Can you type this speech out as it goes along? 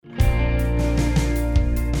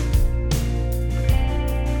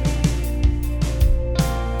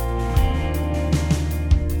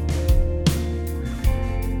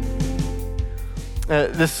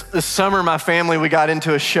This summer, my family, we got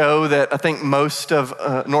into a show that I think most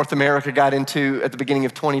of North America got into at the beginning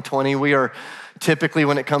of 2020. We are typically,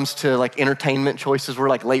 when it comes to like entertainment choices, we're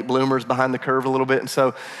like late bloomers behind the curve a little bit. And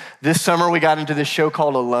so this summer we got into this show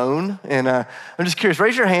called Alone. And I'm just curious,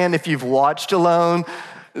 raise your hand if you've watched Alone.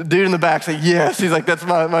 Dude in the back say, yes. He's like, that's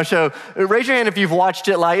my show. Raise your hand if you've watched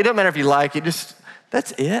it. Like, it doesn't matter if you like it, just,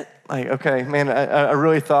 that's it? Like, okay, man, I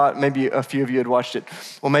really thought maybe a few of you had watched it.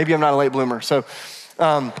 Well, maybe I'm not a late bloomer. So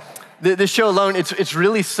this show Alone, it's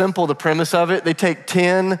really simple, the premise of it. They take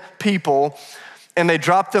 10 people and they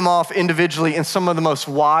drop them off individually in some of the most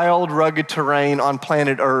wild, rugged terrain on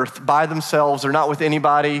planet Earth by themselves. They're not with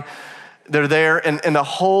anybody. They're there, and the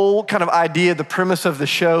whole kind of idea, the premise of the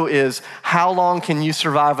show is, how long can you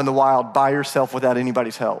survive in the wild by yourself without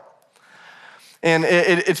anybody's help? And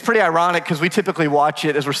it's pretty ironic because we typically watch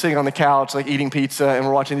it as we're sitting on the couch, like eating pizza, and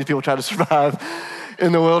we're watching these people try to survive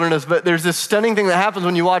in the wilderness. But there's this stunning thing that happens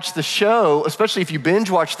when you watch the show, especially if you binge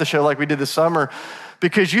watch the show like we did this summer,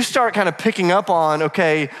 because you start kind of picking up on,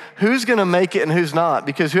 okay, who's gonna make it and who's not?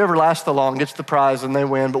 Because whoever lasts the long gets the prize and they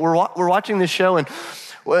win. But we're watching this show, and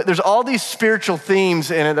there's all these spiritual themes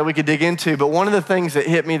in it that we could dig into, but one of the things that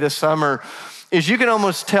hit me this summer is you can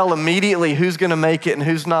almost tell immediately who's gonna make it and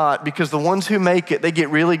who's not, because the ones who make it, they get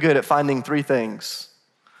really good at finding three things.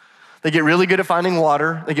 They get really good at finding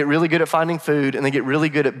water, they get really good at finding food, and they get really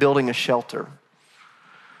good at building a shelter.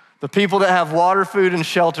 The people that have water, food, and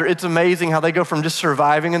shelter, it's amazing how they go from just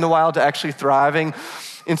surviving in the wild to actually thriving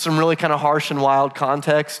in some really kind of harsh and wild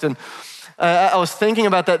context. And I was thinking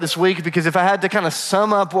about that this week, because if I had to kind of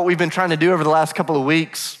sum up what we've been trying to do over the last couple of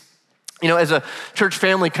weeks, you know, as a church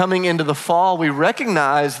family coming into the fall, we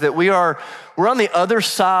recognize that we're on the other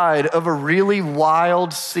side of a really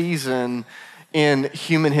wild season in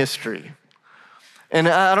human history. And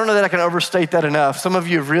I don't know that I can overstate that enough. Some of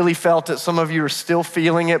you have really felt it. Some of you are still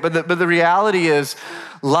feeling it. But the reality is,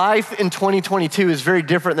 life in 2022 is very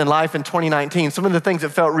different than life in 2019. Some of the things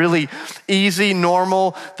that felt really easy,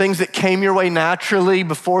 normal, things that came your way naturally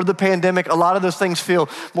before the pandemic, a lot of those things feel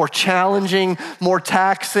more challenging, more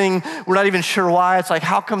taxing. We're not even sure why. It's like,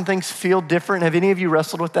 how come things feel different? Have any of you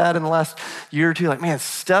wrestled with that in the last year or two? Like, man,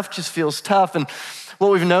 stuff just feels tough. And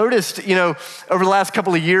what we've noticed, you know, over the last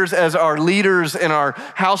couple of years as our leaders and our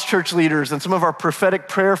house church leaders and some of our prophetic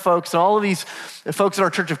prayer folks and all of these folks in our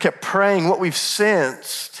church have kept praying, what we've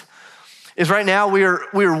sensed is right now we are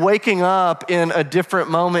waking up in a different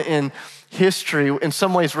moment in history. In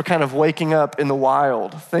some ways, we're kind of waking up in the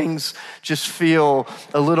wild. Things just feel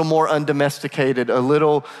a little more undomesticated, a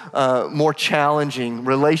little more challenging.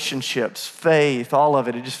 Relationships, faith, all of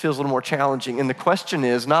it, it just feels a little more challenging. And the question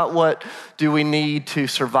is not what do we need to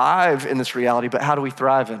survive in this reality, but how do we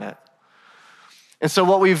thrive in it? And so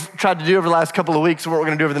what we've tried to do over the last couple of weeks and what we're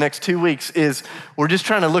gonna do over the next 2 weeks is we're just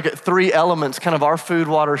trying to look at three elements, kind of our food,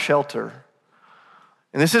 water, shelter.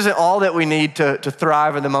 And this isn't all that we need to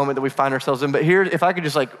thrive in the moment that we find ourselves in. But here, if I could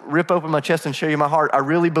just like rip open my chest and show you my heart, I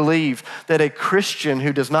really believe that a Christian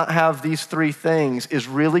who does not have these three things is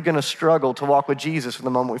really gonna struggle to walk with Jesus in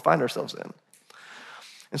the moment we find ourselves in.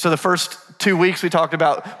 And so the first 2 weeks we talked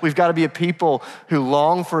about, we've gotta be a people who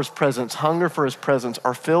long for his presence, hunger for his presence,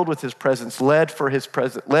 are filled with his presence,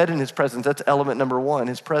 led in his presence. That's element number one,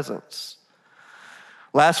 his presence.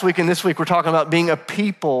 Last week and this week, we're talking about being a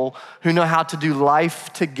people who know how to do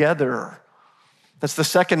life together. That's the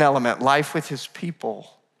second element, life with his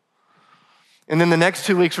people. And then the next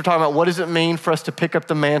 2 weeks, we're talking about what does it mean for us to pick up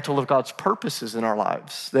the mantle of God's purposes in our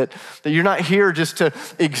lives? That you're not here just to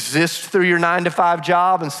exist through your 9-to-5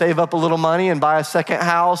 job and save up a little money and buy a second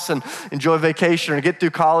house and enjoy vacation or get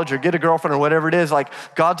through college or get a girlfriend or whatever it is. Like,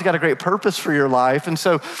 God's got a great purpose for your life. And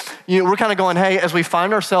so, you know, we're kind of going, hey, as we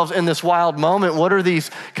find ourselves in this wild moment, what are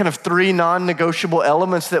these kind of three non-negotiable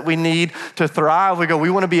elements that we need to thrive? We go,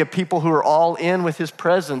 we want to be a people who are all in with his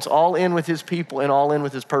presence, all in with his people, and all in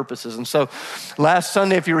with his purposes. And so last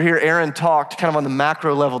Sunday, if you were here, Aaron talked kind of on the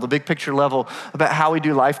macro level, the big picture level about how we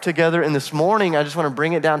do life together. And this morning, I just want to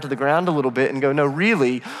bring it down to the ground a little bit and go, no,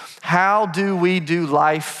 really, how do we do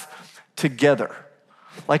life together?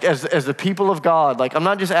 Like as the people of God, like I'm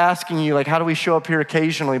not just asking you, like how do we show up here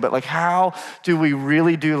occasionally, but like how do we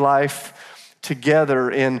really do life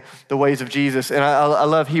together in the ways of Jesus? And I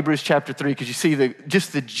love Hebrews chapter 3 because you see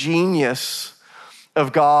just the genius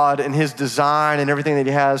of God and his design and everything that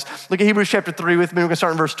he has. Look at Hebrews chapter 3 with me. We're gonna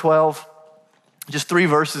start in verse 12. Just 3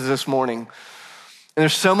 verses this morning. And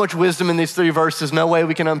there's so much wisdom in these 3 verses, no way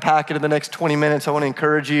we can unpack it in the next 20 minutes. I wanna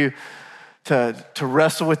encourage you to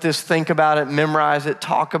wrestle with this, think about it, memorize it,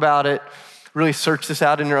 talk about it, really search this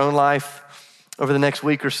out in your own life over the next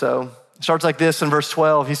week or so. It starts like this in verse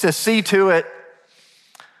 12. He says, see to it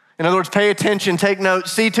In other words, pay attention, take note,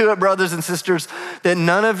 see to it, brothers and sisters, that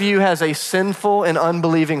none of you has a sinful and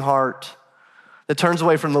unbelieving heart that turns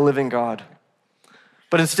away from the living God.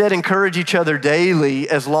 But instead encourage each other daily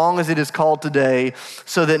as long as it is called today,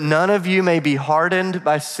 so that none of you may be hardened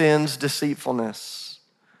by sin's deceitfulness.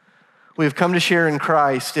 We have come to share in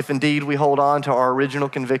Christ if indeed we hold on to our original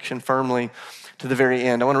conviction firmly to the very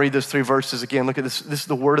end. I want to read those 3 verses again. Look at this. This is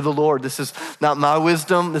the word of the Lord. This is not my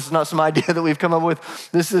wisdom. This is not some idea that we've come up with.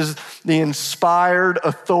 This is the inspired,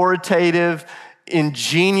 authoritative,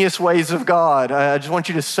 ingenious ways of God. I just want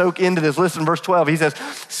you to soak into this. Listen, verse 12, he says,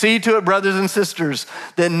 see to it, brothers and sisters,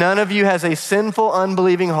 that none of you has a sinful,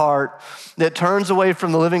 unbelieving heart that turns away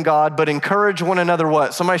from the living God, but encourage one another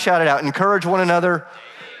what? Somebody shout it out. Encourage one another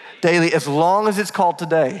daily, as long as it's called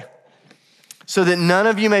today, so that none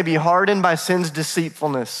of you may be hardened by sin's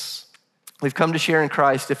deceitfulness. We've come to share in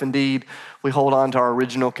Christ if indeed we hold on to our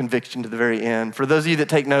original conviction to the very end. For those of you that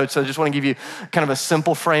take notes, I just want to give you kind of a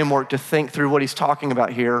simple framework to think through what he's talking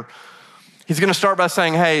about here. He's going to start by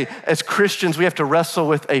saying, hey, as Christians, we have to wrestle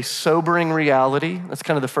with a sobering reality. That's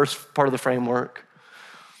kind of the first part of the framework.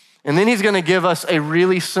 And then he's going to give us a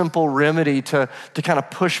really simple remedy to kind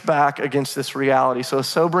of push back against this reality. So a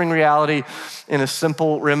sobering reality and a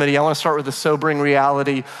simple remedy. I want to start with the sobering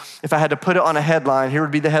reality. If I had to put it on a headline, here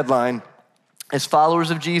would be the headline. As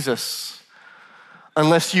followers of Jesus,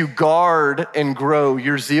 unless you guard and grow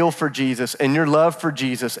your zeal for Jesus and your love for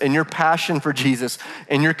Jesus and your passion for Jesus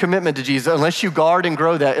and your commitment to Jesus, unless you guard and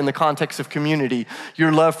grow that in the context of community,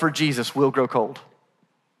 your love for Jesus will grow cold.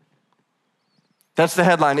 That's the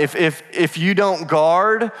headline. If you don't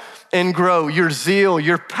guard and grow your zeal,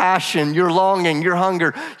 your passion, your longing, your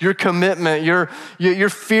hunger, your commitment, your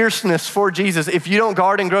fierceness for Jesus, if you don't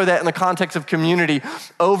guard and grow that in the context of community,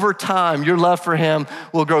 over time, your love for him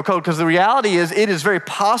will grow cold. Because the reality is, it is very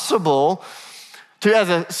possible to, as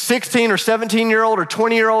a 16 or 17-year-old or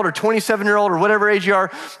 20-year-old or 27-year-old or whatever age you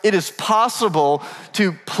are, it is possible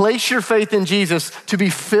to place your faith in Jesus, to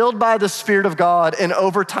be filled by the Spirit of God, and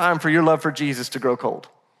over time for your love for Jesus to grow cold.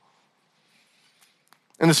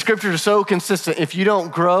 And the scriptures are so consistent. If you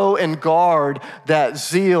don't grow and guard that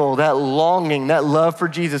zeal, that longing, that love for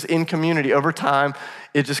Jesus in community, over time,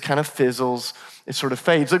 it just kind of fizzles. It sort of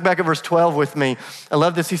fades. Look back at verse 12 with me. I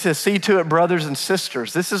love this. He says, see to it, brothers and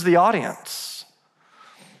sisters. This is the audience.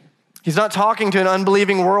 He's not talking to an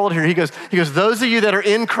unbelieving world here. He goes, those of you that are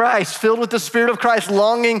in Christ, filled with the Spirit of Christ,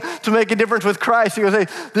 longing to make a difference with Christ. He goes, hey,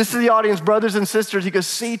 this is the audience, brothers and sisters. He goes,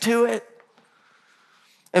 see to it.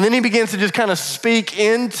 And then he begins to just kind of speak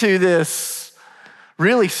into this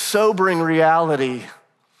really sobering reality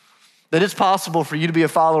that it's possible for you to be a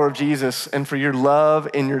follower of Jesus and for your love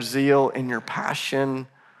and your zeal and your passion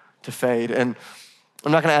to fade. And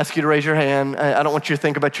I'm not gonna ask you to raise your hand. I don't want you to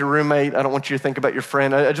think about your roommate. I don't want you to think about your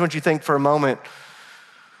friend. I just want you to think for a moment.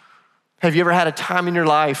 Have you ever had a time in your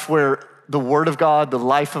life where the word of God, the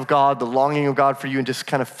life of God, the longing of God for you just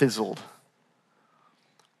kind of fizzled?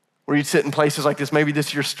 Where you'd sit in places like this. Maybe this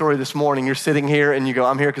is your story this morning. You're sitting here and you go,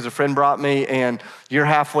 I'm here because a friend brought me, and you're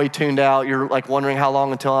halfway tuned out. You're like wondering how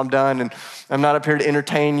long until I'm done, and I'm not up here to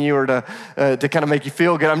entertain you or to kind of make you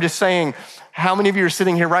feel good. I'm just saying, how many of you are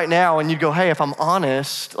sitting here right now and you'd go, hey, if I'm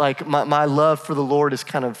honest, like my love for the Lord is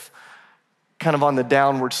kind of on the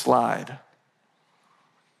downward slide?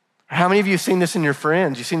 How many of you have seen this in your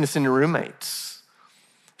friends? You've seen this in your roommates?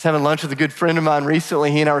 I was having lunch with a good friend of mine recently.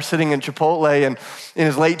 He and I were sitting in Chipotle and in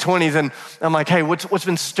his late 20s, and I'm like, hey, what's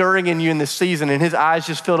been stirring in you in this season? And his eyes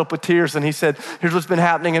just filled up with tears, and he said, here's what's been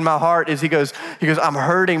happening in my heart is he goes, I'm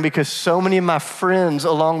hurting because so many of my friends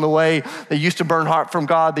along the way, they used to burn hot from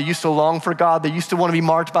God, they used to long for God, they used to want to be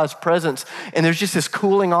marked by his presence, and there's just this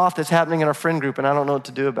cooling off that's happening in our friend group, and I don't know what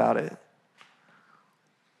to do about it.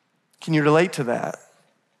 Can you relate to that?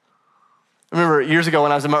 I remember years ago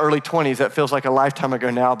when I was in my early 20s, that feels like a lifetime ago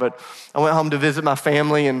now, but I went home to visit my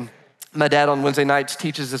family, and my dad on Wednesday nights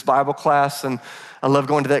teaches this Bible class, and I love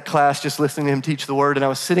going to that class, just listening to him teach the word. And I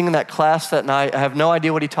was sitting in that class that night. I have no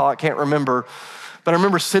idea what he taught, can't remember, but I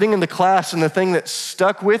remember sitting in the class, and the thing that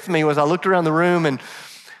stuck with me was I looked around the room, and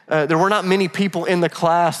there were not many people in the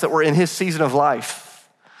class that were in his season of life.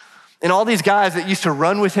 And all these guys that used to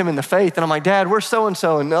run with him in the faith. And I'm like, Dad, where's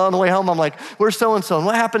so-and-so? And on the way home, I'm like, where's so-and-so? And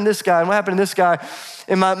what happened to this guy? And what happened to this guy?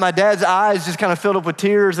 And my dad's eyes just kind of filled up with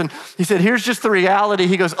tears. And he said, here's just the reality.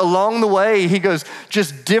 He goes, along the way, he goes,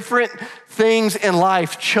 just different things in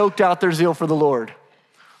life choked out their zeal for the Lord.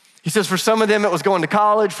 He says for some of them, it was going to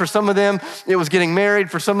college. For some of them, it was getting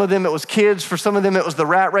married. For some of them, it was kids. For some of them, it was the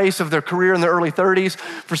rat race of their career in their early 30s.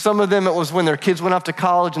 For some of them, it was when their kids went off to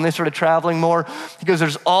college and they started traveling more. He goes,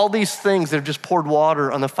 there's all these things that have just poured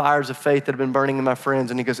water on the fires of faith that have been burning in my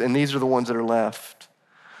friends. And he goes, and these are the ones that are left.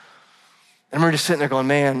 And we're just sitting there going,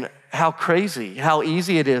 man, how crazy, how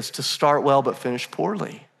easy it is to start well but finish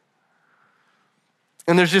poorly.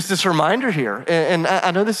 And there's just this reminder here. And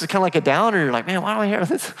I know this is kind of like a downer. You're like, man, why do I hear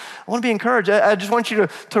this? I want to be encouraged. I just want you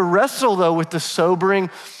to wrestle, though, with the sobering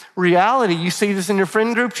reality. You see this in your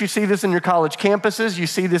friend groups. You see this in your college campuses. You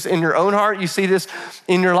see this in your own heart. You see this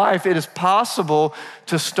in your life. It is possible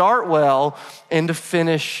to start well and to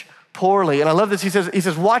finish poorly. And I love this. He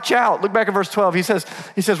says, watch out. Look back at verse 12. He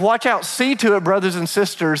says, watch out. See to it, brothers and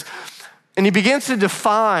sisters. And he begins to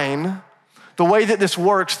define the way that this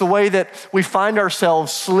works, the way that we find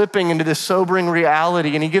ourselves slipping into this sobering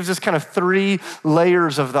reality. And he gives us kind of 3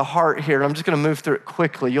 layers of the heart here. I'm just going to move through it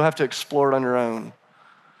quickly. You'll have to explore it on your own.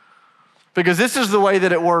 Because this is the way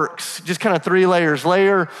that it works, just kind of 3 layers.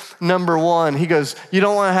 Layer number 1, he goes, you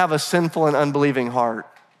don't want to have a sinful and unbelieving heart.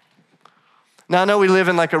 Now, I know we live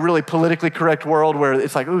in like a really politically correct world where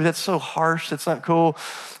it's like, ooh, that's so harsh, that's not cool.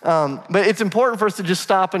 But it's important for us to just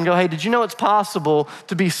stop and go, hey, did you know it's possible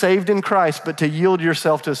to be saved in Christ, but to yield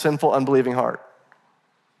yourself to a sinful, unbelieving heart?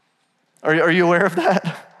 Are you aware of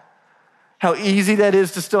that? How easy that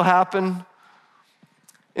is to still happen?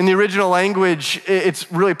 In the original language, it's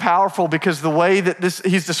really powerful because the way that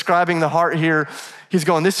he's describing the heart here, he's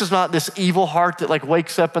going, this is not this evil heart that like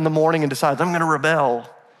wakes up in the morning and decides, I'm gonna rebel.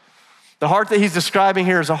 The heart that he's describing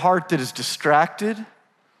here is a heart that is distracted,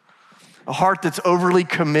 a heart that's overly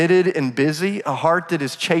committed and busy, a heart that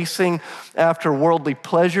is chasing after worldly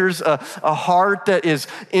pleasures, a heart that is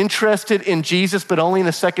interested in Jesus, but only in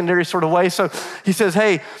a secondary sort of way. So he says,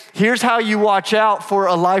 hey, here's how you watch out for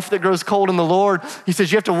a life that grows cold in the Lord. He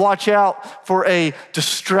says you have to watch out for a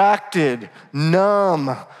distracted,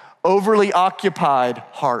 numb, overly occupied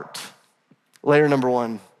heart. Layer number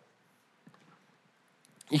 1.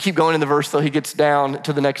 You keep going in the verse, though, he gets down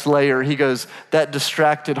to the next layer. He goes, that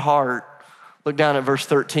distracted heart. Look down at verse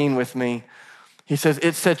 13 with me. He says,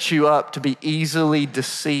 it sets you up to be easily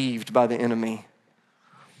deceived by the enemy.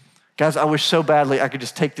 Guys, I wish so badly I could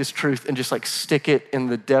just take this truth and just like stick it in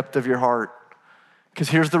the depth of your heart. Because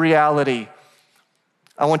here's the reality.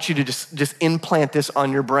 I want you to just implant this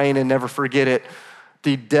on your brain and never forget it.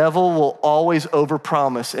 The devil will always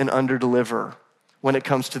overpromise and underdeliver when it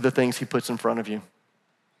comes to the things he puts in front of you.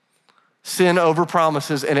 Sin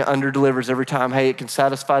overpromises and it underdelivers every time. Hey, it can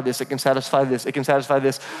satisfy this, it can satisfy this, it can satisfy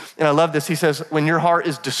this. And I love this. He says, when your heart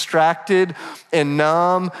is distracted and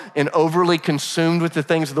numb and overly consumed with the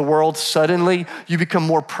things of the world, suddenly you become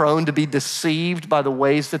more prone to be deceived by the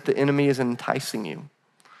ways that the enemy is enticing you.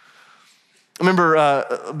 I remember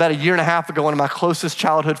about 1.5 years ago, one of my closest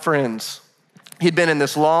childhood friends, he'd been in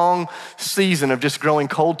this long season of just growing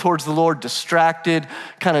cold towards the Lord, distracted,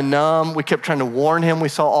 kind of numb. We kept trying to warn him. We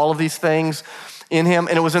saw all of these things in him.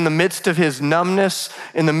 And it was in the midst of his numbness,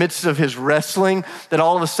 in the midst of his wrestling, that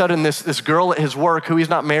all of a sudden this girl at his work, who he's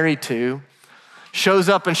not married to, shows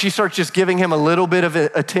up and she starts just giving him a little bit of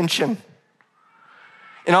attention.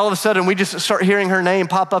 And all of a sudden, we just start hearing her name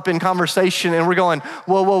pop up in conversation, and we're going,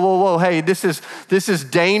 whoa, hey, this is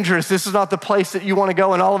dangerous. This is not the place that you want to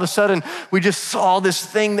go. And all of a sudden, we just saw this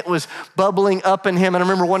thing that was bubbling up in him. And I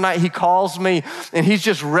remember one night he calls me, and he's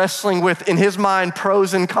just wrestling with, in his mind,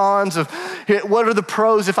 pros and cons of what are the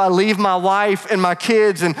pros if I leave my wife and my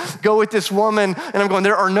kids and go with this woman. And I'm going,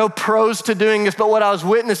 there are no pros to doing this. But what I was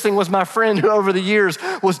witnessing was my friend who over the years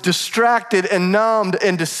was distracted and numbed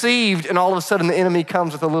and deceived. And all of a sudden, the enemy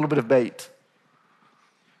comes with a little bit of bait.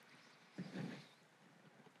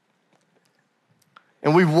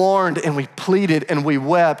 And we warned and we pleaded and we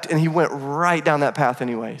wept, and he went right down that path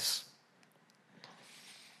anyways.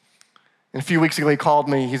 And a few weeks ago, he called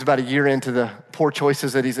me. He's about 1 year into the poor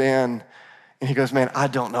choices that he's in. And he goes, man, I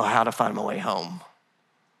don't know how to find my way home.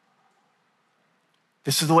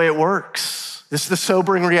 This is the way it works. This is the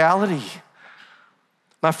sobering reality.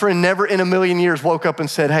 My friend never in a million years woke up and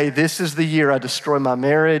said, hey, this is the year I destroy my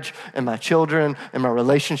marriage and my children and my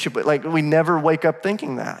relationship. Like, we never wake up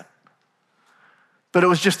thinking that. But it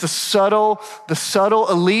was just the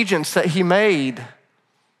subtle allegiance that he made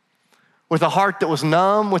with a heart that was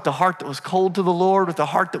numb, with a heart that was cold to the Lord, with a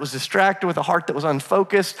heart that was distracted, with a heart that was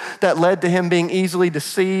unfocused, that led to him being easily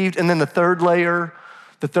deceived. And then the third layer,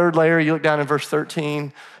 you look down in verse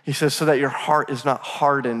 13, he says, so that your heart is not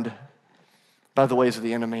hardened by the ways of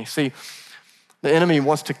the enemy. See, the enemy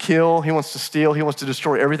wants to kill, he wants to steal, he wants to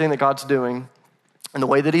destroy everything that God's doing. And the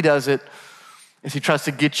way that he does it is he tries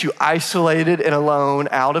to get you isolated and alone,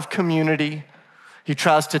 out of community. He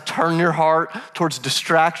tries to turn your heart towards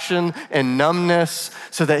distraction and numbness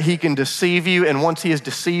so that he can deceive you. And once he has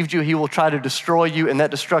deceived you, he will try to destroy you, and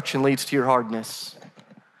that destruction leads to your hardness.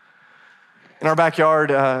 In our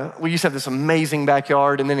backyard, we used to have this amazing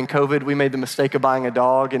backyard, and then in COVID, we made the mistake of buying a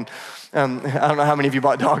dog. And I don't know how many of you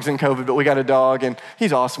bought dogs in COVID, but we got a dog, and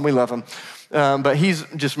he's awesome. We love him. But he's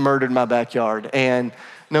just murdered my backyard. And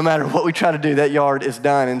no matter what we try to do, that yard is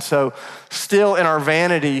done. And so still in our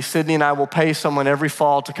vanity, Sydney and I will pay someone every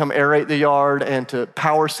fall to come aerate the yard and to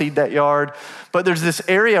power seed that yard. But there's this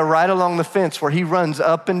area right along the fence where he runs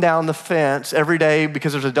up and down the fence every day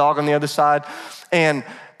because there's a dog on the other side. And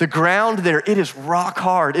the ground there, it is rock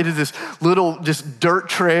hard. It is this little just dirt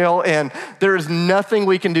trail, and there is nothing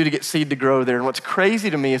we can do to get seed to grow there. And what's crazy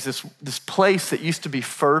to me is this place that used to be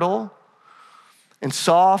fertile and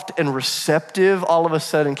soft and receptive, all of a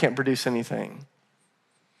sudden can't produce anything.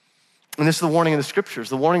 And this is the warning of the scriptures.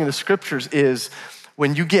 The warning of the scriptures is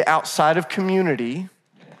when you get outside of community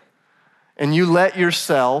and you let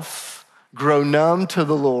yourself grow numb to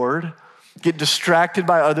the Lord, get distracted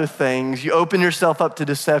by other things, you open yourself up to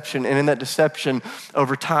deception, and in that deception,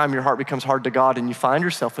 over time, your heart becomes hard to God, and you find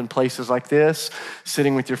yourself in places like this,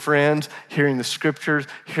 sitting with your friends, hearing the scriptures,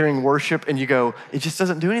 hearing worship, and you go, it just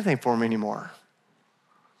doesn't do anything for me anymore.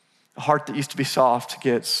 A heart that used to be soft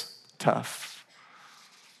gets tough.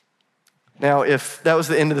 Now, if that was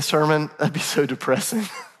the end of the sermon, that'd be so depressing.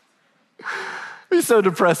 It'd be so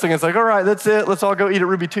depressing. It's like, all right, that's it. Let's all go eat at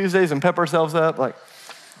Ruby Tuesdays and pep ourselves up. Like,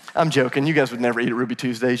 I'm joking. You guys would never eat at Ruby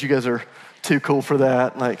Tuesdays. You guys are too cool for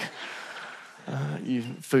that. Like, you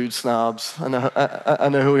food snobs. I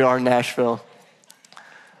know who we are in Nashville.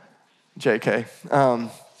 JK.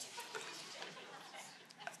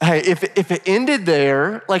 Hey, if it ended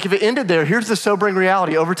there, here's the sobering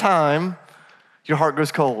reality. Over time, your heart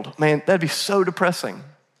grows cold. Man, that'd be so depressing.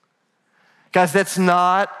 Guys, that's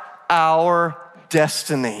not our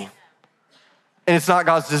destiny. And it's not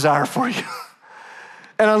God's desire for you.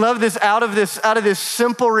 And I love this, out of this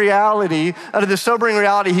simple reality, out of this sobering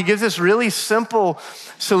reality, he gives this really simple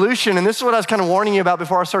solution. And this is what I was kind of warning you about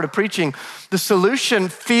before I started preaching. The solution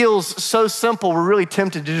feels so simple, we're really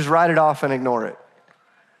tempted to just write it off and ignore it.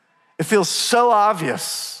 It feels so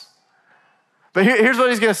obvious. But here's what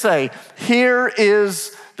he's gonna say. Here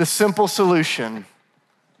is the simple solution.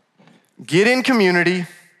 Get in community,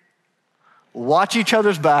 watch each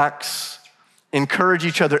other's backs, encourage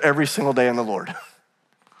each other every single day in the Lord.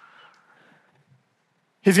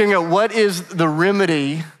 He's gonna go, what is the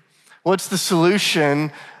remedy? What's the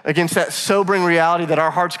solution against that sobering reality that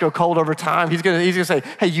our hearts go cold over time? He's gonna say,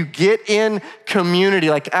 hey, you get in community,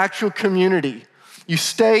 like actual community. You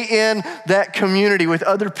stay in that community with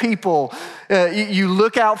other people. You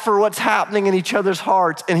look out for what's happening in each other's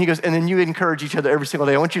hearts. And he goes, and then you encourage each other every single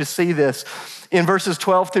day. I want you to see this. In verses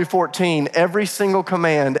 12 through 14, every single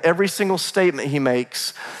command, every single statement he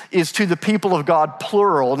makes is to the people of God,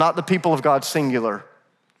 plural, not the people of God, singular.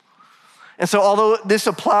 And so although this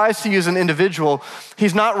applies to you as an individual,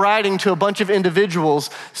 he's not writing to a bunch of individuals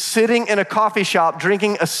sitting in a coffee shop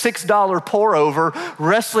drinking a $6 pour over,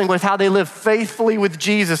 wrestling with how they live faithfully with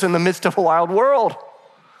Jesus in the midst of a wild world.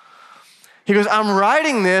 He goes, I'm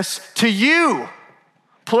writing this to you,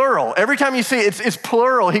 plural. Every time you see it, it's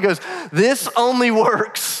plural. He goes, this only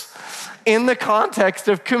works in the context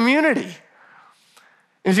of community.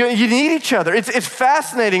 And you need each other. It's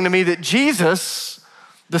fascinating to me that Jesus,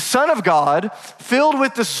 the Son of God, filled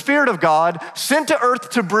with the Spirit of God, sent to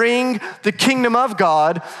earth to bring the kingdom of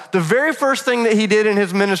God, the very first thing that he did in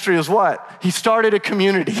his ministry was what? He started a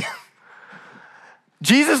community.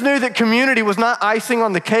 Jesus knew that community was not icing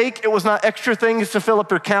on the cake. It was not extra things to fill up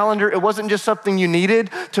your calendar. It wasn't just something you needed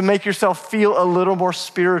to make yourself feel a little more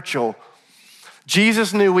spiritual.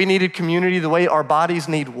 Jesus knew we needed community the way our bodies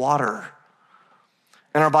need water.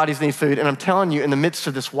 And our bodies need food. And I'm telling you, in the midst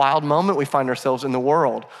of this wild moment we find ourselves in the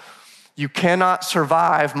world, you cannot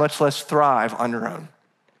survive, much less thrive on your own.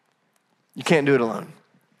 You can't do it alone.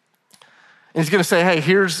 And he's gonna say, hey,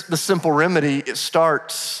 here's the simple remedy. It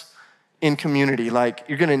starts in community. Like,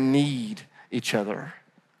 you're gonna need each other.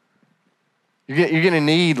 You're gonna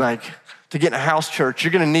need, like, to get in a house church.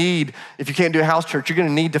 You're gonna need, if you can't do a house church, you're gonna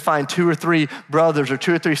need to find 2 or 3 brothers or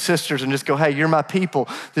 2 or 3 sisters and just go, hey, you're my people.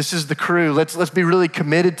 This is the crew. Let's be really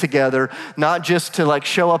committed together, not just to like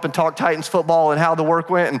show up and talk Titans football and how the work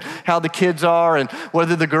went and how the kids are and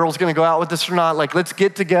whether the girl's gonna go out with us or not. Like, let's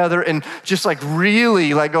get together and just like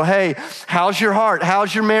really like go, hey, how's your heart?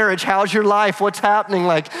 How's your marriage? How's your life? What's happening?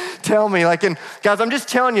 Like, tell me. Like, and guys, I'm just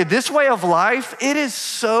telling you, this way of life, it is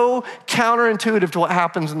so counterintuitive to what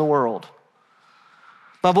happens in the world.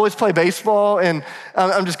 My boys play baseball, and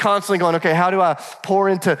I'm just constantly going, okay, how do I pour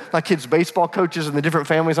into my kids' baseball coaches and the different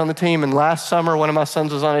families on the team? And last summer, one of my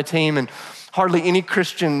sons was on a team, and hardly any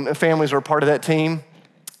Christian families were a part of that team.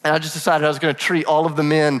 And I just decided I was gonna treat all of the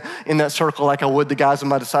men in that circle like I would the guys in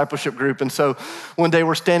my discipleship group. And so one day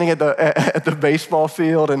we're standing at the baseball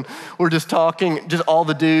field, and we're just talking, just all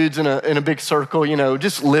the dudes in a big circle,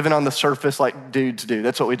 just living on the surface like dudes do.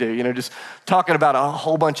 That's what we do, just talking about a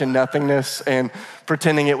whole bunch of nothingness and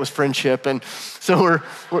pretending it was friendship. And so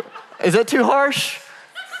is that too harsh?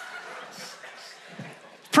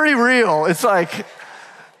 Pretty real. It's like,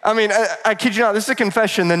 I kid you not, this is a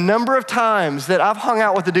confession. The number of times that I've hung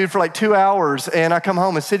out with a dude for like 2 hours and I come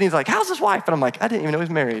home and Sydney's like, how's his wife? And I'm like, I didn't even know he was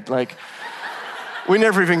married. Like, we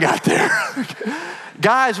never even got there.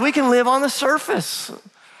 Guys, we can live on the surface.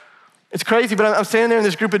 It's crazy, but I'm standing there in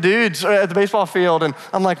this group of dudes at the baseball field, and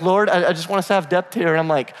I'm like, Lord, I just want us to have depth here. And I'm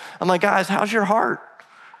like, guys, how's your heart?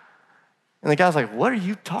 And the guy's like, what are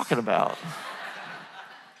you talking about?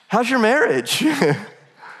 How's your marriage?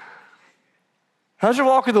 How's your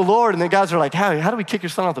walk with the Lord? And the guys are like, how do we kick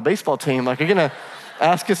your son off the baseball team? Like, you're gonna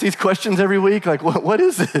ask us these questions every week? Like, what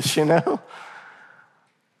is this,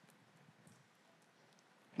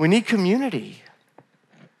 We need community.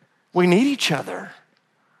 We need each other.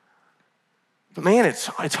 But man, it's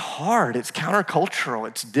hard, it's countercultural,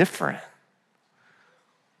 it's different.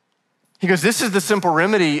 He goes, this is the simple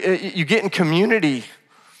remedy. You get in community.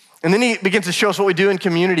 And then he begins to show us what we do in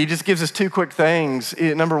community. He just gives us two quick things.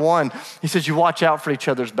 Number one, he says you watch out for each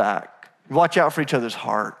other's back. You watch out for each other's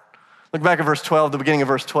heart. Look back at verse 12, the beginning of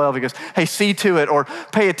verse 12. He goes, hey, see to it or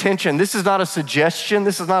pay attention. This is not a suggestion.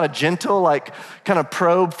 This is not a gentle, kind of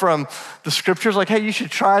probe from the scriptures. Like, hey, you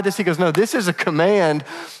should try this. He goes, no, this is a command.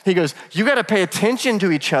 He goes, you got to pay attention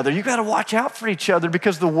to each other. You got to watch out for each other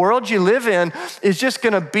because the world you live in is just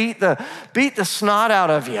going to beat the snot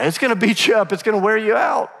out of you. It's going to beat you up. It's going to wear you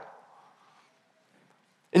out.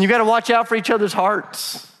 And you got to watch out for each other's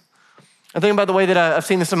hearts. I think about the way that I've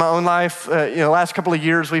seen this in my own life. The last couple of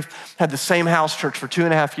years, we've had the same house church for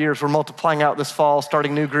 2.5 years. We're multiplying out this fall,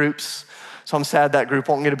 starting new groups. So I'm sad that group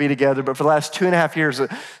won't get to be together. But for the last 2.5 years, a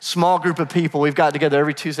small group of people, we've got together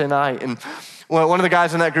every Tuesday night. And one of the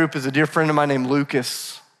guys in that group is a dear friend of mine named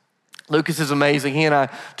Lucas. Lucas is amazing. He and I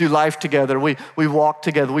do life together. We walk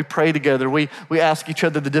together. We pray together. We ask each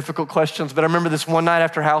other the difficult questions. But I remember this one night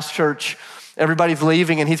after house church, everybody's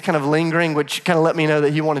leaving and he's kind of lingering, which kind of let me know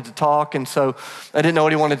that he wanted to talk. And so I didn't know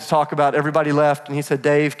what he wanted to talk about. Everybody left and he said,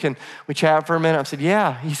 Dave, can we chat for a minute? I said,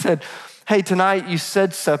 yeah. He said, hey, tonight you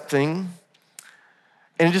said something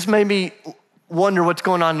and it just made me wonder what's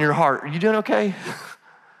going on in your heart. Are you doing okay?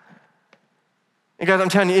 And guys, I'm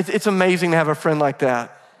telling you, it's amazing to have a friend like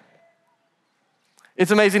that.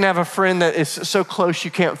 It's amazing to have a friend that is so close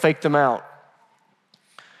you can't fake them out.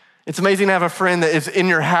 It's amazing to have a friend that is in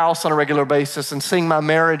your house on a regular basis and seeing my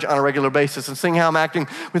marriage on a regular basis and seeing how I'm acting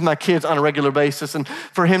with my kids on a regular basis. And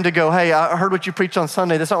for him to go, hey, I heard what you preached on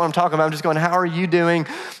Sunday. That's not what I'm talking about. I'm just going, how are you doing?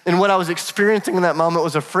 And what I was experiencing in that moment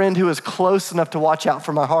was a friend who was close enough to watch out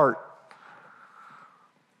for my heart.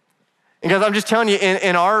 And guys, I'm just telling you,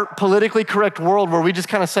 in our politically correct world where we just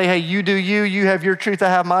kind of say, hey, you do you, you have your truth, I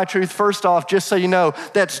have my truth. First off, just so you know,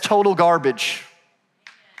 that's total garbage.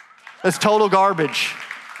 That's total garbage.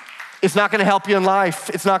 It's not gonna help you in life.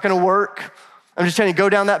 It's not gonna work. I'm just telling you, go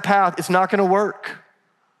down that path. It's not gonna work.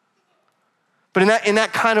 But in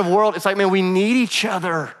that kind of world, it's like, man, we need each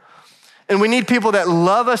other. And we need people that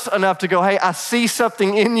love us enough to go, hey, I see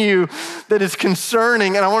something in you that is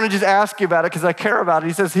concerning, and I wanna just ask you about it because I care about it.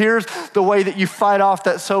 He says, here's the way that you fight off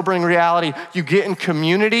that sobering reality. You get in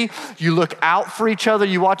community, you look out for each other,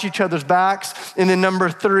 you watch each other's backs, and then number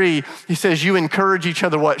 3, he says, you encourage each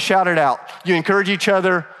other what? Shout it out. You encourage each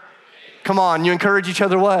other. Come on, you encourage each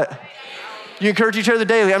other what? You encourage each other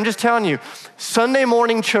daily. I'm just telling you, Sunday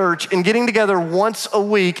morning church and getting together once a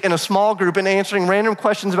week in a small group and answering random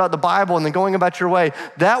questions about the Bible and then going about your way,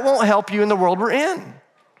 that won't help you in the world we're in.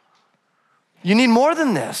 You need more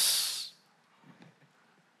than this.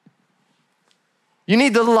 You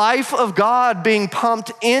need the life of God being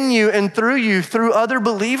pumped in you and through you through other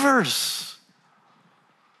believers.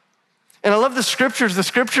 And I love the scriptures. The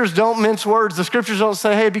scriptures don't mince words. The scriptures don't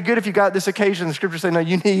say, hey, it'd be good if you got this occasion. The scriptures say, no,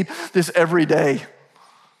 you need this every day.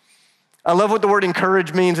 I love what the word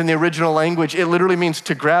encourage means in the original language. It literally means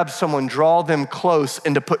to grab someone, draw them close,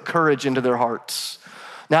 and to put courage into their hearts.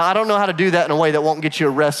 Now, I don't know how to do that in a way that won't get you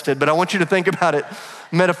arrested, but I want you to think about it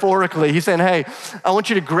metaphorically. He's saying, hey, I want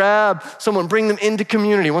you to grab someone, bring them into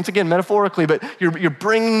community. Once again, metaphorically, but you're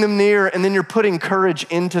bringing them near, and then you're putting courage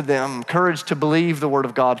into them. Courage to believe the word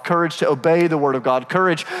of God, courage to obey the word of God,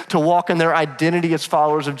 courage to walk in their identity as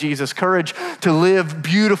followers of Jesus, courage to live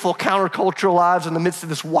beautiful countercultural lives in the midst of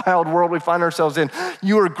this wild world we find ourselves in.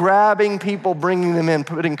 You are grabbing people, bringing them in,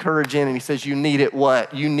 putting courage in, and he says you need it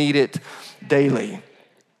what? You need it daily.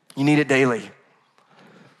 You need it daily.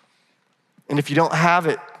 And if you don't have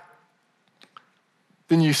it,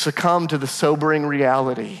 then you succumb to the sobering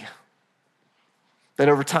reality that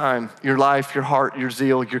over time, your life, your heart, your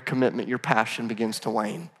zeal, your commitment, your passion begins to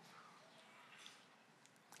wane.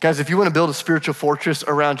 Guys, if you want to build a spiritual fortress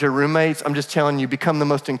around your roommates, I'm just telling you, become the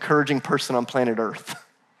most encouraging person on planet Earth.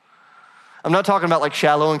 I'm not talking about like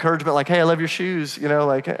shallow encouragement, like, hey, I love your shoes,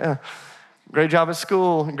 like, great job at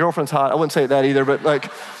school, your girlfriend's hot. I wouldn't say that either, but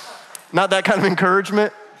like, not that kind of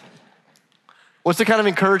encouragement. What's the kind of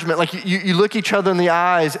encouragement? Like you look each other in the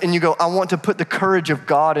eyes and you go, I want to put the courage of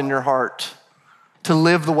God in your heart to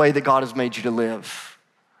live the way that God has made you to live.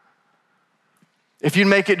 If you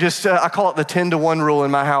make it just, I call it the 10-to-1 rule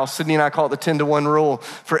in my house. Sydney and I call it the 10-to-1 rule.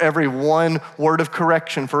 For every one word of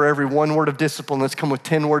correction, for every one word of discipline, let's come with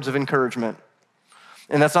 10 words of encouragement.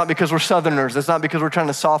 And that's not because we're Southerners. That's not because we're trying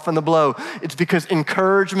to soften the blow. It's because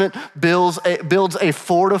encouragement builds a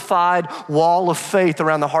fortified wall of faith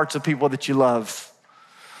around the hearts of people that you love.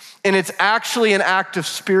 And it's actually an act of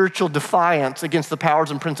spiritual defiance against the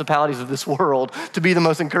powers and principalities of this world to be the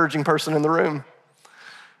most encouraging person in the room.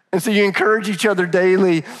 And so you encourage each other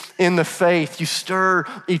daily in the faith. You stir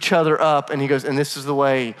each other up. And he goes, and this is the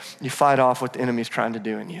way you fight off what the enemy's trying to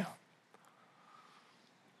do in you.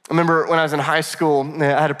 I remember when I was in high school, I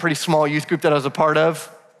had a pretty small youth group that I was a part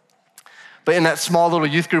of. But in that small little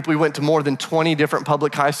youth group, we went to more than 20 different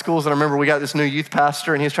public high schools. And I remember we got this new youth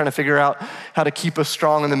pastor, and he was trying to figure out how to keep us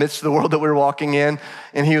strong in the midst of the world that we were walking in.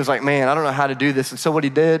 And he was like, man, I don't know how to do this. And so what he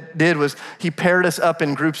did was he paired us up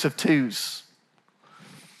in groups of twos.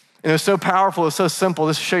 And it was so powerful, it was so simple.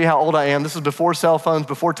 This will show you how old I am. This is before cell phones,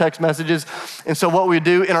 before text messages. And so what we'd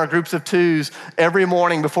do in our groups of twos, every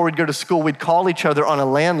morning before we'd go to school, we'd call each other on a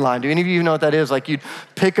landline. Do any of you know what that is? Like you'd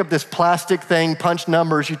pick up this plastic thing, punch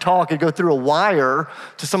numbers, you talk, it'd go through a wire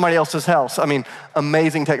to somebody else's house. I mean,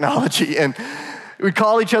 amazing technology. And we'd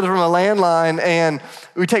call each other from a landline, and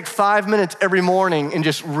we'd take 5 minutes every morning and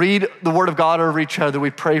just read the word of God over each other.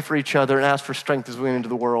 We'd pray for each other and ask for strength as we went into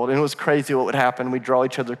the world. And it was crazy what would happen. We'd draw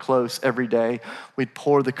each other close every day. We'd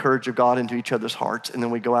pour the courage of God into each other's hearts, and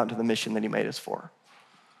then we'd go out into the mission that he made us for.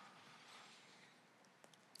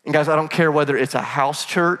 And guys, I don't care whether it's a house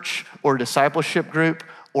church or a discipleship group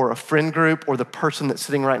or a friend group or the person that's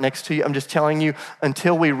sitting right next to you. I'm just telling you,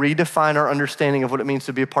 until we redefine our understanding of what it means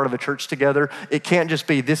to be a part of a church together, it can't just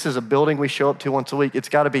be, this is a building we show up to once a week. It's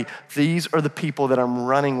gotta be, these are the people that I'm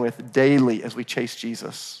running with daily as we chase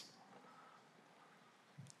Jesus.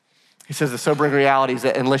 He says the sobering reality is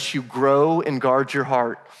that unless you grow and guard your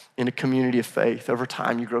heart in a community of faith, over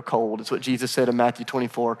time you grow cold. It's what Jesus said in Matthew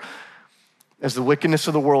 24. As the wickedness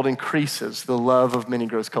of the world increases, the love of many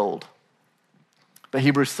grows cold. But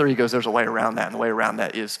Hebrews 3 goes, there's a way around that, and the way around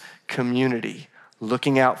that is community,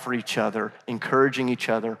 looking out for each other, encouraging each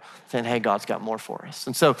other, saying, hey, God's got more for us.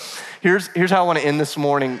 And so here's how I want to end this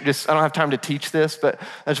morning. I don't have time to teach this, but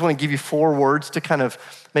I just want to give you 4 words to kind of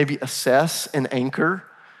maybe assess and anchor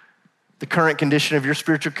the current condition of your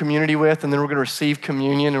spiritual community with, and then we're going to receive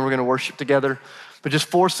communion and we're going to worship together. But just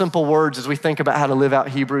 4 simple words as we think about how to live out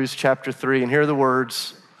Hebrews chapter 3. And here are the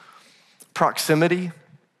words: proximity,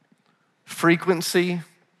 frequency,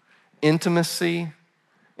 intimacy,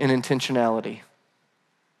 and intentionality.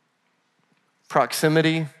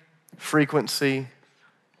 Proximity, frequency,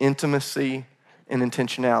 intimacy, and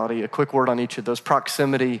intentionality. A quick word on each of those.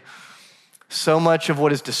 Proximity, so much of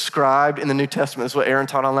what is described in the New Testament is what Aaron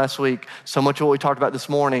taught on last week. So much of what we talked about this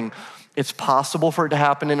morning. It's possible for it to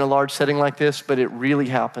happen in a large setting like this, but it really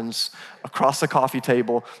happens across the coffee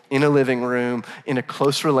table, in a living room, in a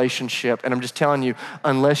close relationship. And I'm just telling you,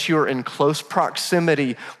 unless you're in close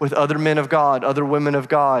proximity with other men of God, other women of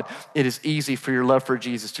God, it is easy for your love for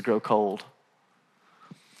Jesus to grow cold.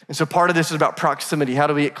 And so part of this is about proximity. How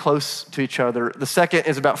do we get close to each other? The second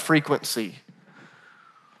is about frequency.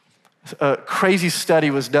 A crazy study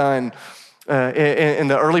was done in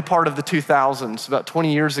the early part of the 2000s, about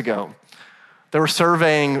 20 years ago. They were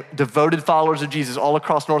surveying devoted followers of Jesus all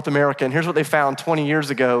across North America. And here's what they found 20 years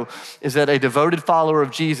ago, is that a devoted follower of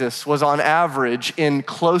Jesus was on average in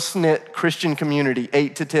close-knit Christian community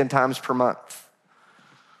 8 to 10 times per month.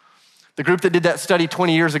 The group that did that study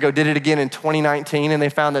 20 years ago did it again in 2019, and they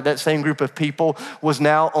found that that same group of people was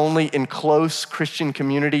now only in close Christian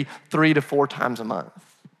community 3 to 4 times a month.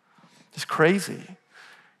 It's crazy.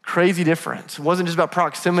 Crazy difference. It wasn't just about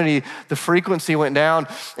proximity, the frequency went down.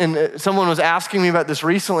 And someone was asking me about this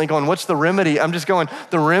recently, going, what's the remedy? I'm just going,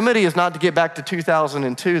 the remedy is not to get back to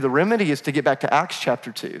 2002. The remedy is to get back to Acts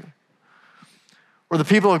chapter 2. Where the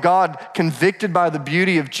people of God, convicted by the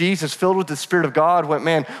beauty of Jesus, filled with the Spirit of God, went,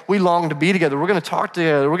 man, we long to be together. We're gonna talk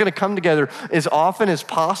together. We're gonna come together as often as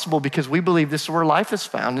possible because we believe this is where life is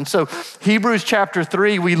found. And so Hebrews chapter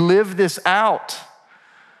 3, we live this out.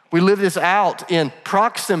 We live this out in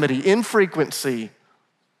proximity, in frequency,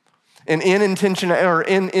 and in intention or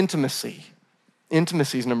in intimacy.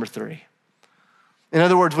 Intimacy is number 3. In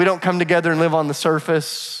other words, we don't come together and live on the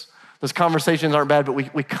surface. Those conversations aren't bad, but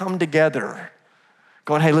we come together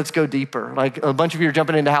going, hey, let's go deeper. Like a bunch of you are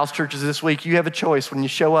jumping into house churches this week. You have a choice when you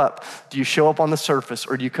show up. Do you show up on the surface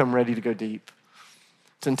or do you come ready to go deep?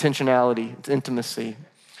 It's intentionality, it's intimacy.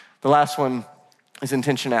 The last one is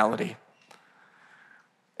intentionality.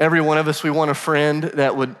 Every one of us, we want a friend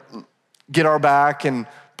that would get our back and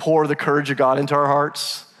pour the courage of God into our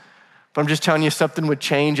hearts. But I'm just telling you, something would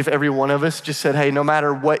change if every one of us just said, hey, no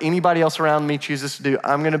matter what anybody else around me chooses to do,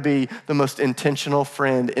 I'm gonna be the most intentional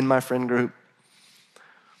friend in my friend group.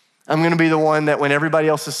 I'm gonna be the one that when everybody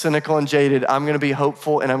else is cynical and jaded, I'm gonna be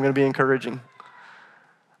hopeful and I'm gonna be encouraging.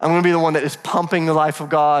 I'm gonna be the one that is pumping the life of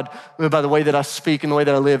God by the way that I speak and the way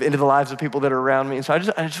that I live into the lives of people that are around me. And so I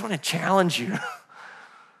just wanna challenge you.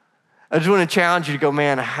 I just want to challenge you to go,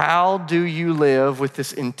 man, how do you live with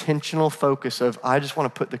this intentional focus of, I just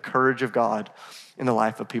want to put the courage of God in the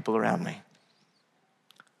life of people around me?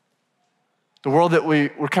 The world that we're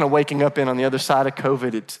kind of waking up in on the other side of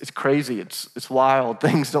COVID, it's crazy, it's wild.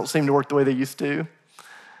 Things don't seem to work the way they used to.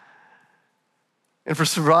 And for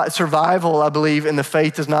survival, I believe in the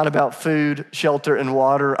faith is not about food, shelter, and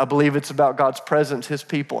water. I believe it's about God's presence, his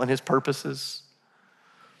people, and his purposes.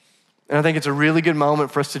 And I think it's a really good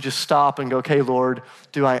moment for us to just stop and go, okay, Lord,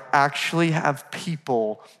 do I actually have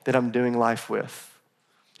people that I'm doing life with?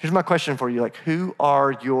 Here's my question for you. Like, who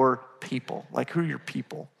are your people? Like, who are your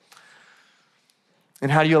people?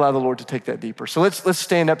 And how do you allow the Lord to take that deeper? So let's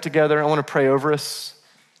stand up together. I want to pray over us.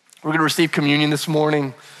 We're going to receive communion this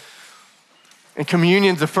morning. And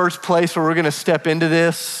communion's the first place where we're going to step into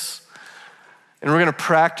this. And we're gonna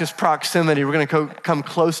practice proximity. We're gonna come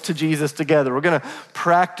close to Jesus together. We're gonna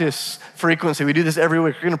practice frequency. We do this every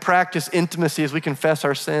week. We're gonna practice intimacy as we confess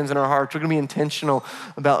our sins in our hearts. We're gonna be intentional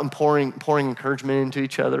about pouring encouragement into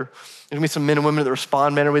each other. There's gonna be some men and women that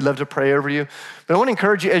respond better. We'd love to pray over you. But I wanna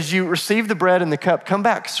encourage you, as you receive the bread and the cup, come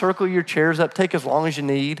back, circle your chairs up, take as long as you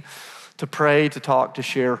need to pray, to talk, to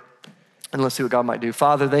share, and let's see what God might do.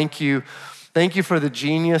 Father, thank you. Thank you for the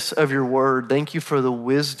genius of your word. Thank you for the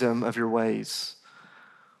wisdom of your ways.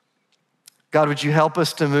 God, would you help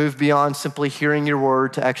us to move beyond simply hearing your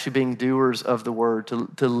word to actually being doers of the word,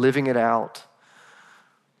 to living it out.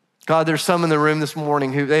 God, there's some in the room this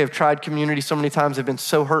morning who they have tried community so many times, they've been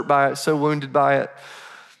so hurt by it, so wounded by it.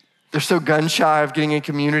 They're so gun shy of getting in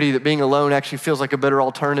community that being alone actually feels like a better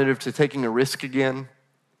alternative to taking a risk again.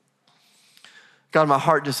 God, my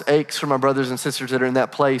heart just aches for my brothers and sisters that are in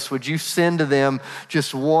that place. Would you send to them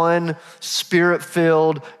just one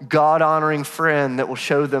spirit-filled, God-honoring friend that will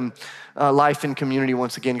show them life in community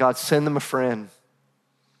once again? God, send them a friend.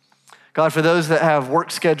 God, for those that have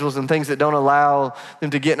work schedules and things that don't allow them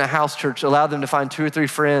to get in a house church, allow them to find 2 or 3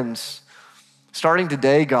 friends. Starting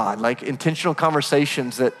today, God, like intentional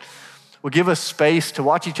conversations that will give us space to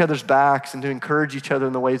watch each other's backs and to encourage each other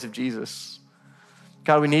in the ways of Jesus.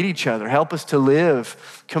 God, we need each other. Help us to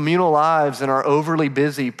live communal lives in our overly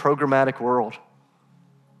busy, programmatic world.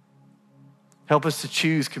 Help us to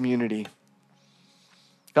choose community.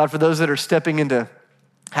 God, for those that are stepping into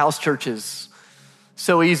house churches,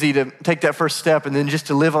 so easy to take that first step and then just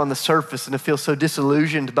to live on the surface and to feel so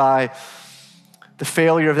disillusioned by the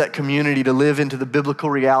failure of that community to live into the biblical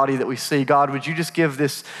reality that we see. God, would you just give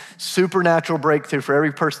this supernatural breakthrough for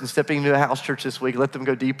every person stepping into a house church this week? Let them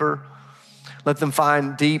go deeper. Let them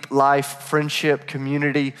find deep life, friendship,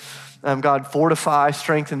 community. God, fortify,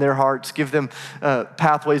 strengthen their hearts. Give them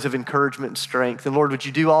pathways of encouragement and strength. And Lord, would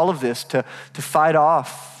you do all of this to fight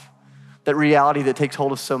off that reality that takes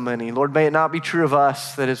hold of so many? Lord, may it not be true of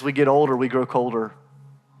us that as we get older, we grow colder.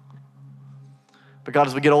 But God,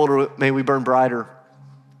 as we get older, may we burn brighter.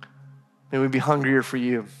 May we be hungrier for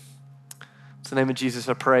you. In the name of Jesus,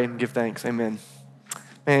 I pray and give thanks. Amen.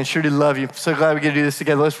 Man, sure do love you. So glad we get to do this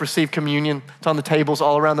together. Let's receive communion. It's on the tables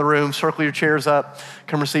all around the room. Circle your chairs up.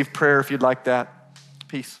 Come receive prayer if you'd like that.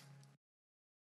 Peace.